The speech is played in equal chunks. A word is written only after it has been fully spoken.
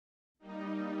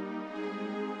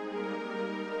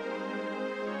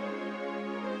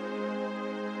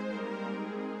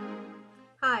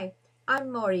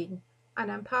I'm Maureen,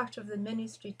 and I'm part of the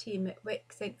ministry team at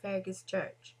Wick St Fergus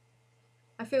Church.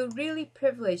 I feel really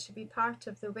privileged to be part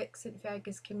of the Wick St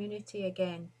Fergus community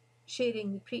again,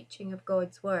 sharing the preaching of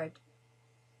God's Word.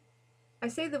 I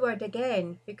say the word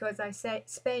again because I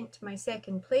spent my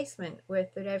second placement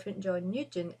with the Reverend John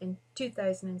Nugent in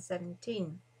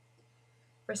 2017.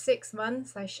 For 6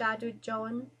 months I shadowed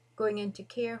John, going into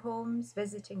care homes,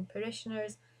 visiting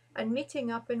parishioners, and meeting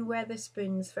up in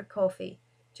Wetherspoons for coffee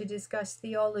to discuss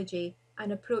theology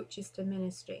and approaches to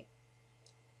ministry.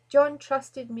 John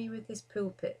trusted me with his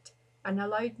pulpit and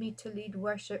allowed me to lead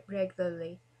worship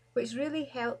regularly, which really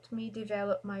helped me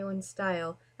develop my own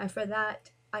style, and for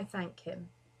that I thank him.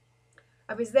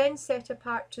 I was then set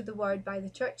apart to the Word by the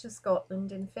Church of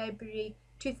Scotland in February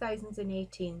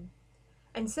 2018.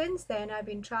 And since then I've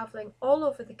been travelling all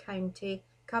over the county,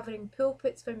 covering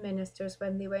pulpits for ministers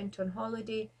when they went on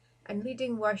holiday and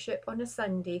leading worship on a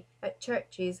Sunday at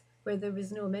churches where there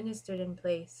was no minister in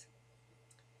place.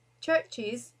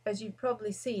 Churches, as you've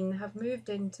probably seen, have moved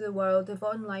into the world of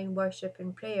online worship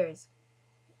and prayers.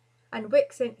 And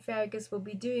Wick St Fergus will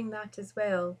be doing that as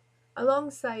well,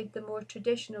 alongside the more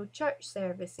traditional church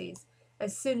services,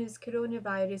 as soon as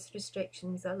coronavirus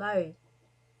restrictions allow.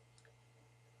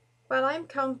 While I'm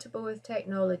comfortable with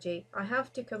technology, I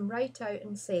have to come right out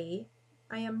and say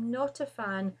I am not a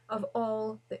fan of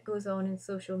all that goes on in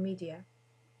social media.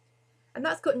 And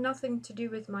that's got nothing to do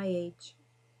with my age.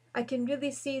 I can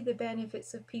really see the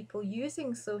benefits of people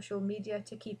using social media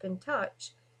to keep in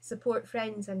touch, support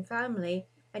friends and family,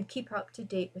 and keep up to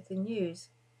date with the news.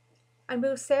 And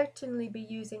we'll certainly be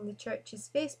using the church's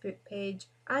Facebook page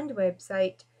and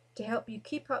website to help you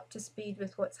keep up to speed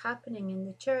with what's happening in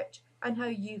the church and how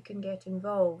you can get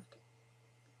involved.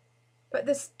 But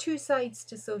there's two sides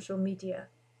to social media.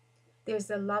 There's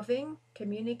the loving,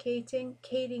 communicating,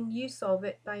 caring use of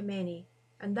it by many,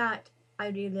 and that I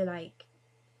really like.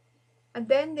 And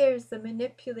then there's the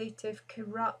manipulative,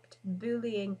 corrupt,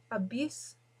 bullying,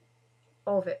 abuse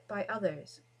of it by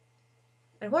others.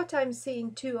 And what I'm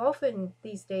seeing too often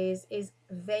these days is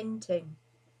venting.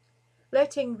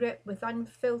 Letting rip with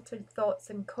unfiltered thoughts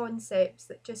and concepts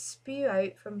that just spew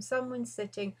out from someone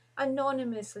sitting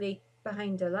anonymously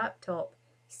behind a laptop,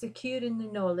 secure in the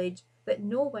knowledge that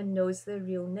no one knows their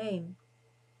real name.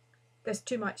 There's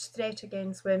too much threat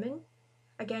against women,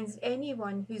 against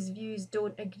anyone whose views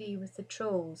don't agree with the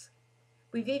trolls.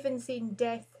 We've even seen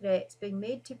death threats being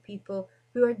made to people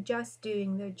who are just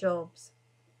doing their jobs.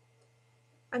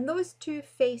 And those two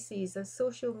faces of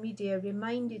social media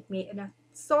reminded me in a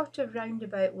sort of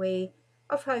roundabout way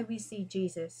of how we see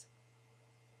Jesus.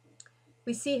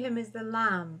 We see him as the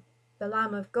Lamb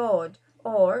of God,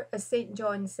 or, as St.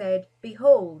 John said,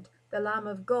 "Behold, the Lamb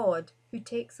of God who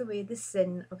takes away the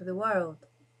sin of the world."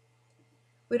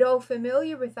 We're all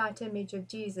familiar with that image of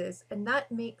Jesus, and that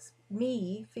makes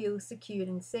me feel secure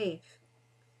and safe.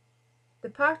 The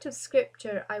part of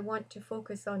scripture I want to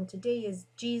focus on today is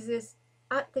Jesus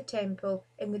at the temple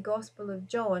in the Gospel of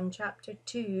John, chapter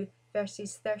 2,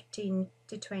 verses 13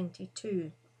 to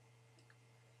 22.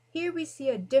 Here we see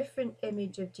a different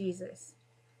image of Jesus.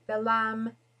 The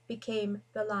lamb became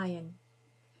the lion,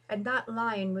 and that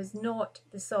lion was not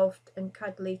the soft and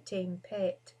cuddly tame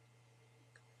pet.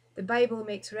 The Bible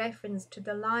makes reference to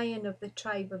the Lion of the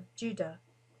tribe of Judah.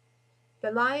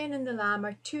 The lion and the lamb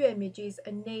are two images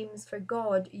and names for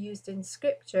God used in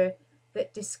Scripture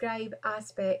that describe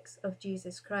aspects of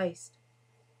Jesus Christ.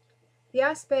 The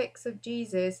aspects of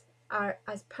Jesus are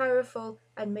as powerful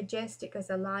and majestic as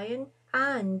a lion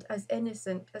and as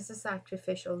innocent as a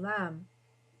sacrificial lamb.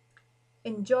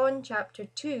 In John chapter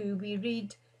 2, we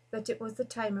read that it was the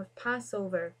time of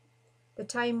Passover, the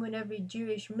time when every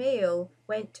Jewish male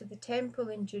went to the temple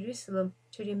in Jerusalem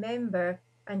to remember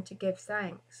and to give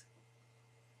thanks.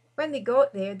 When they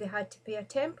got there, they had to pay a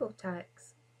temple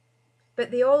tax. But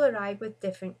they all arrived with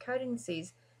different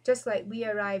currencies, just like we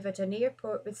arrive at an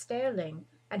airport with sterling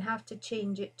and have to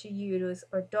change it to euros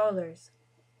or dollars.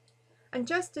 And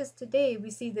just as today we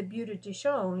see the Bureau de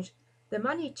Change, the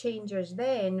money changers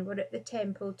then were at the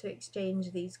temple to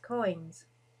exchange these coins.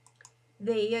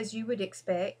 They, as you would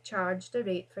expect, charged a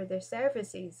rate for their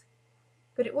services.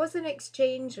 But it was an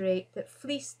exchange rate that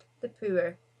fleeced the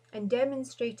poor and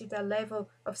demonstrated a level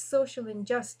of social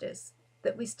injustice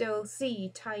that we still see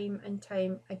time and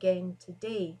time again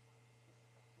today.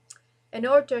 In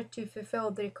order to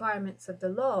fulfill the requirements of the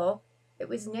law, it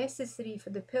was necessary for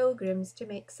the pilgrims to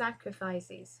make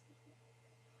sacrifices.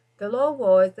 The law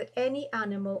was that any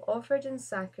animal offered in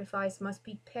sacrifice must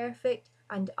be perfect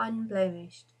and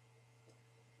unblemished.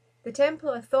 The temple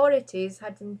authorities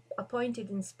had appointed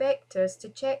inspectors to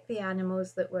check the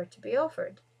animals that were to be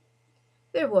offered.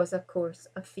 There was, of course,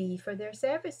 a fee for their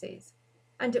services,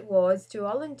 and it was, to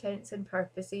all intents and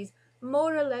purposes,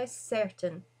 more or less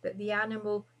certain that the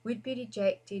animal would be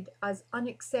rejected as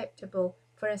unacceptable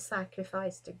for a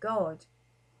sacrifice to God.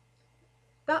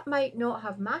 That might not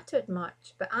have mattered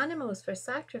much, but animals for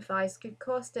sacrifice could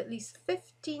cost at least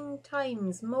 15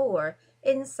 times more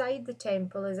inside the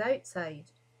temple as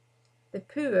outside. The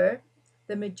poor,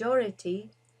 the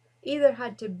majority, either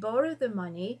had to borrow the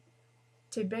money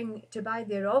to buy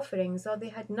their offerings, or they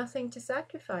had nothing to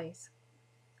sacrifice.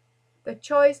 The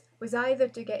choice was either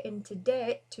to get into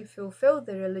debt to fulfill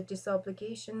their religious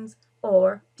obligations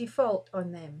or default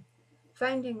on them,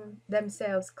 finding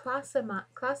themselves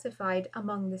classified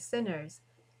among the sinners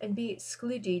and be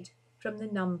excluded from the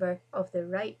number of the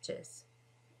righteous.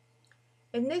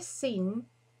 In this scene,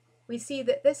 we see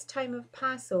that this time of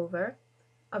Passover,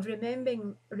 of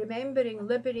remembering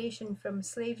liberation from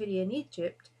slavery in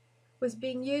Egypt, was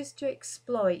being used to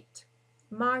exploit,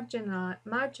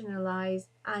 marginalize,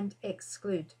 and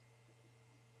exclude.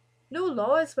 No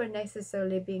laws were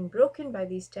necessarily being broken by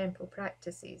these temple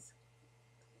practices,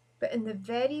 but in the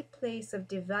very place of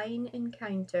divine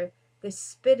encounter, the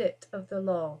spirit of the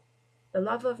law, the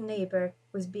love of neighbour,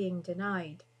 was being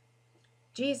denied.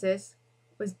 Jesus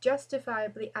was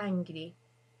justifiably angry.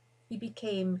 He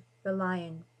became the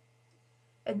lion.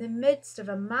 In the midst of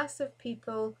a mass of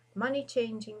people,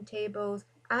 money-changing tables,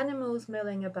 animals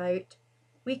milling about,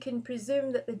 we can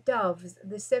presume that the doves,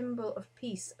 the symbol of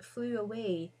peace, flew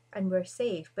away and were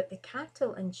safe, but the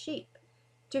cattle and sheep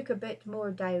took a bit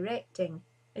more directing,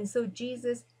 and so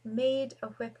Jesus made a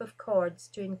whip of cords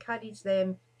to encourage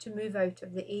them to move out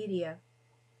of the area.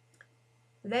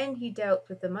 Then he dealt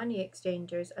with the money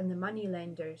exchangers and the money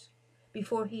lenders,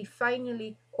 before he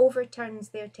finally overturns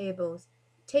their tables.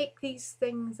 "Take these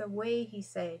things away," he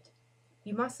said.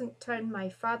 "You mustn't turn my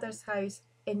Father's house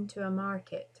into a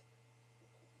market."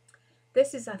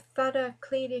 This is a thorough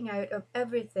clearing out of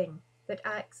everything that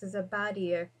acts as a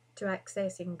barrier to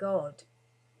accessing God.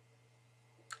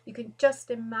 You can just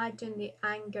imagine the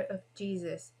anger of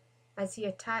Jesus as he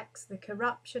attacks the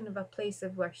corruption of a place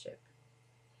of worship.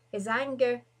 His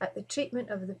anger at the treatment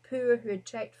of the poor who had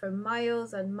trekked for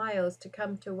miles and miles to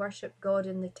come to worship God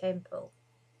in the temple.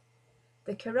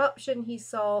 The corruption he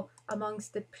saw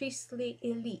amongst the priestly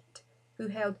elite who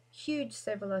held huge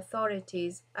civil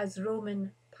authorities as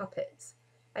Roman puppets,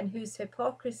 and whose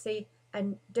hypocrisy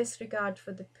and disregard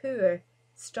for the poor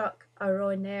struck a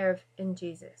raw nerve in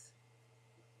Jesus.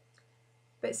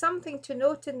 But something to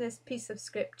note in this piece of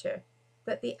scripture,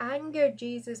 that the anger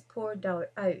Jesus poured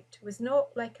out was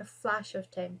not like a flash of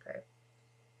temper.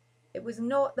 It was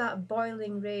not that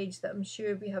boiling rage that I'm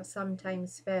sure we have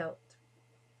sometimes felt.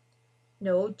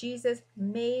 No, Jesus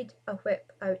made a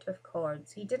whip out of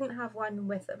cords. He didn't have one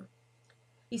with him.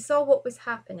 He saw what was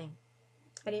happening,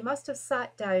 and he must have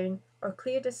sat down or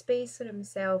cleared a space for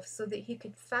himself so that he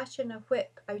could fashion a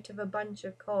whip out of a bunch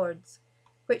of cords,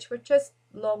 which were just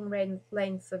long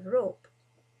lengths of rope.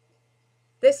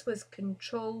 This was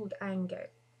controlled anger.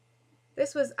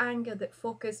 This was anger that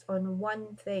focused on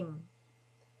one thing,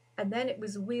 and then it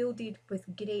was wielded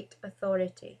with great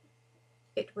authority.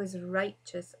 It was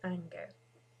righteous anger.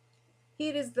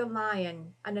 Here is the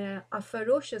lion, and a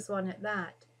ferocious one at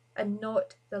that, and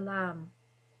not the lamb.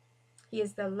 He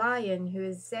is the lion who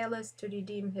is zealous to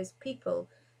redeem his people,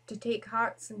 to take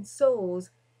hearts and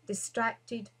souls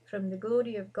distracted from the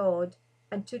glory of God,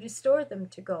 and to restore them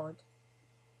to God.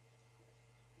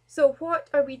 So what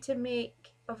are we to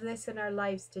make of this in our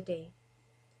lives today?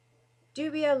 Do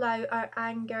we allow our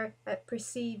anger at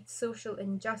perceived social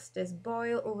injustice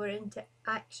boil over into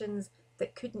actions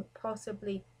that couldn't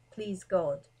possibly please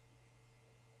God?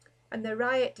 And the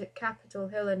riot at Capitol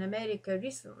Hill in America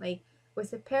recently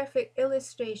was a perfect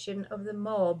illustration of the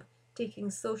mob taking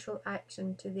social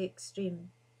action to the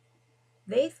extreme.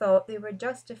 They thought they were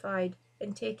justified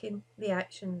in taking the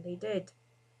action they did.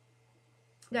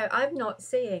 Now, I'm not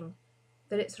saying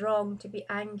that it's wrong to be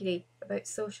angry about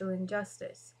social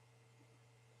injustice,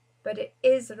 but it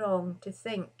is wrong to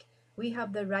think we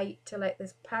have the right to let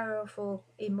this powerful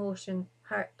emotion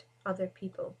hurt other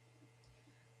people.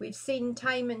 We've seen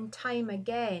time and time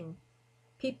again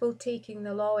people taking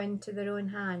the law into their own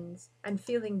hands and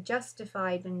feeling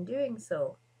justified in doing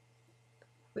so.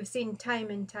 We've seen time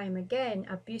and time again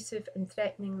abusive and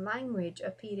threatening language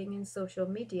appearing in social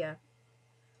media,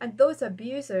 and those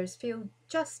abusers feel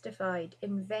justified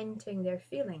in venting their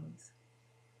feelings.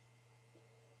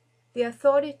 The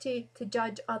authority to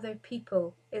judge other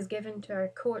people is given to our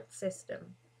court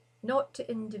system, not to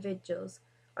individuals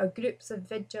or groups of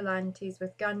vigilantes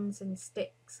with guns and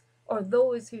sticks, or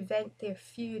those who vent their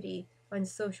fury on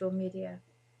social media.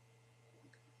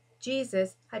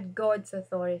 Jesus had God's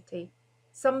authority,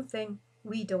 something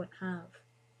we don't have.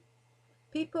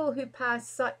 People who pass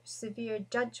such severe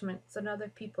judgments on other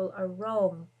people are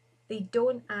wrong. They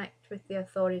don't act with the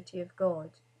authority of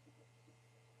God.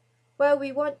 While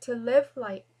we want to live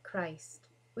like Christ,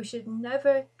 we should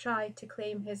never try to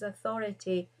claim his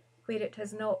authority where it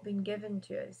has not been given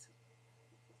to us.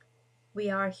 We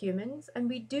are humans and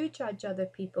we do judge other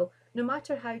people, no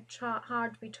matter how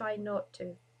hard we try not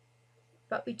to.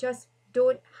 But we just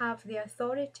don't have the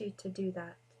authority to do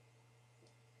that.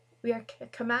 We are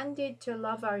commanded to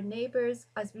love our neighbours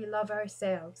as we love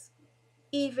ourselves,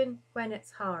 even when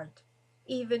it's hard,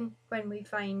 even when we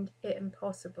find it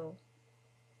impossible.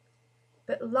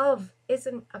 But love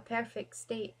isn't a perfect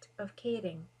state of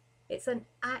caring. It's an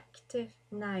active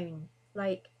noun,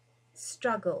 like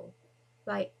struggle,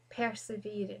 like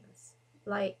perseverance,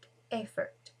 like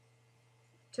effort.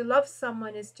 To love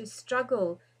someone is to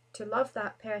struggle to love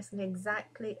that person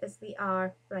exactly as they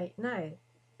are right now.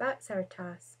 That's our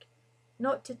task,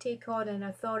 not to take on an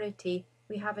authority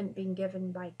we haven't been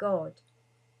given by God.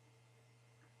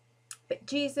 But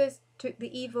Jesus took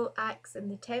the evil acts in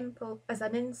the temple as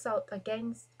an insult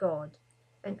against God,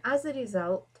 and as a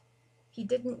result, he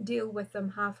didn't deal with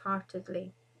them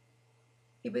half-heartedly.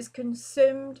 He was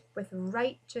consumed with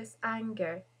righteous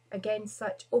anger against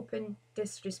such open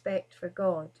disrespect for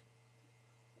God.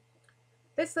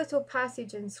 This little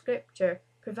passage in Scripture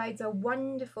provides a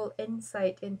wonderful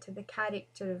insight into the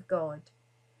character of God.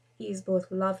 He is both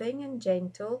loving and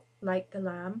gentle, like the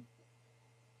lamb,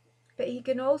 but he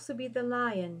can also be the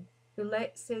lion who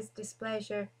lets his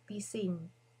displeasure be seen,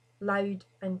 loud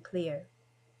and clear.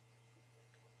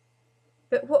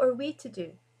 But what are we to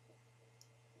do?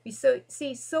 We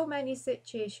see so many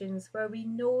situations where we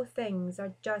know things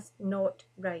are just not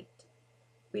right.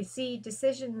 We see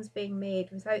decisions being made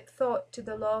without thought to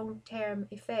the long-term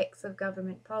effects of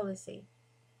government policy.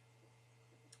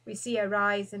 We see a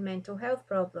rise in mental health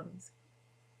problems,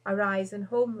 a rise in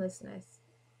homelessness,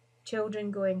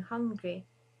 children going hungry,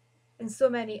 and so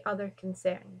many other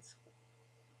concerns.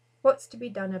 What's to be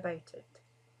done about it?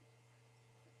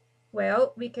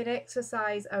 Well, we can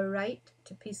exercise our right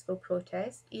to peaceful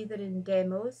protest, either in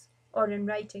demos or in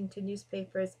writing to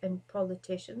newspapers and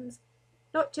politicians,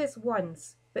 not just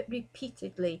once, but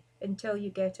repeatedly until you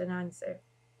get an answer.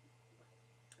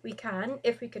 We can,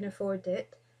 if we can afford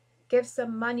it, give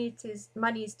some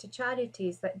monies to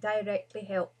charities that directly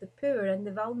help the poor and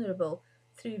the vulnerable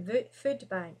through food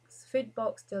banks, food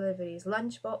box deliveries,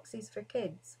 lunch boxes for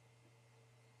kids.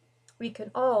 We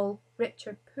can all, rich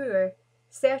or poor,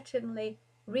 certainly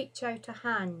reach out a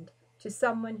hand to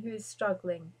someone who is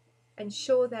struggling and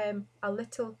show them a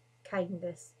little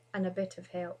kindness and a bit of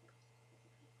help.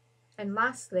 And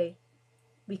lastly,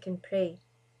 we can pray.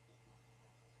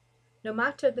 No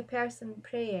matter the person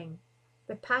praying,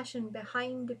 the passion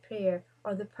behind the prayer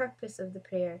or the purpose of the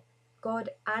prayer, God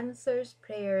answers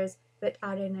prayers that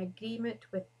are in agreement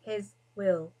with his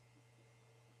will.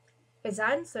 His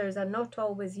answers are not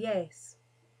always yes,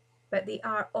 but they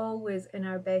are always in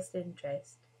our best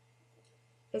interest.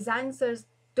 His answers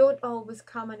don't always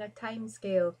come on a time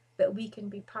scale that we can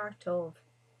be part of,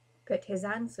 but his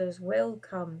answers will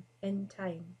come in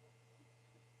time.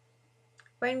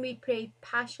 When we pray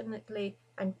passionately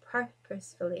and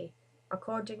purposefully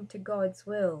according to God's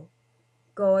will,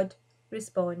 God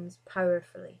responds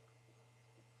powerfully.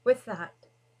 With that,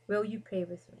 will you pray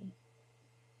with me?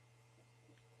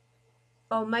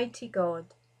 Almighty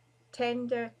God,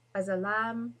 tender as a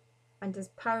lamb and as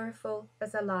powerful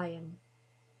as a lion,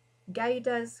 guide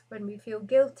us when we feel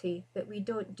guilty that we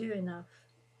don't do enough.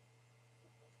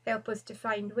 Help us to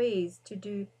find ways to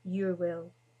do your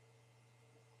will.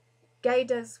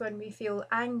 Guide us when we feel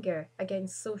anger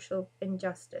against social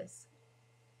injustice.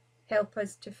 Help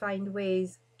us to find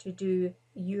ways to do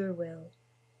your will.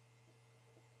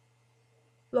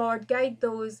 Lord, guide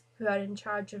those who are in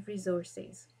charge of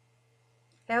resources.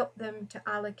 Help them to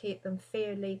allocate them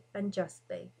fairly and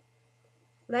justly.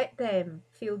 Let them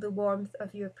feel the warmth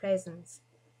of your presence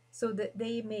so that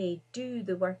they may do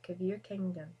the work of your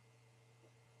kingdom.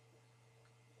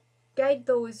 Guide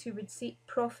those who would seek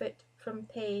profit from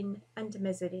pain and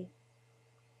misery.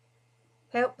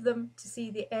 Help them to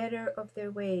see the error of their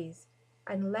ways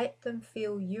and let them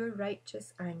feel your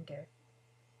righteous anger.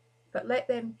 But let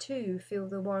them too feel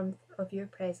the warmth of your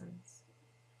presence.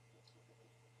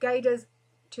 Guide us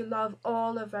to love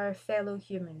all of our fellow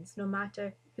humans, no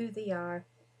matter who they are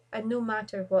and no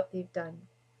matter what they've done.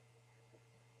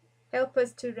 Help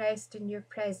us to rest in your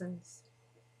presence,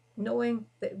 knowing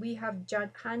that we have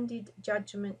handed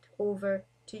judgment over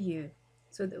to you.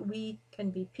 so that we can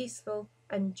be peaceful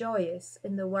and joyous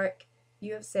in the work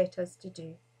you have set us to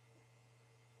do.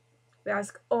 We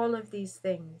ask all of these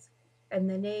things in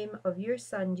the name of your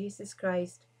Son, Jesus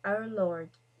Christ, our Lord,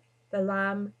 the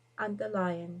Lamb and the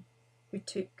Lion, who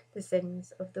took the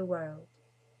sins of the world.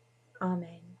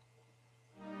 Amen.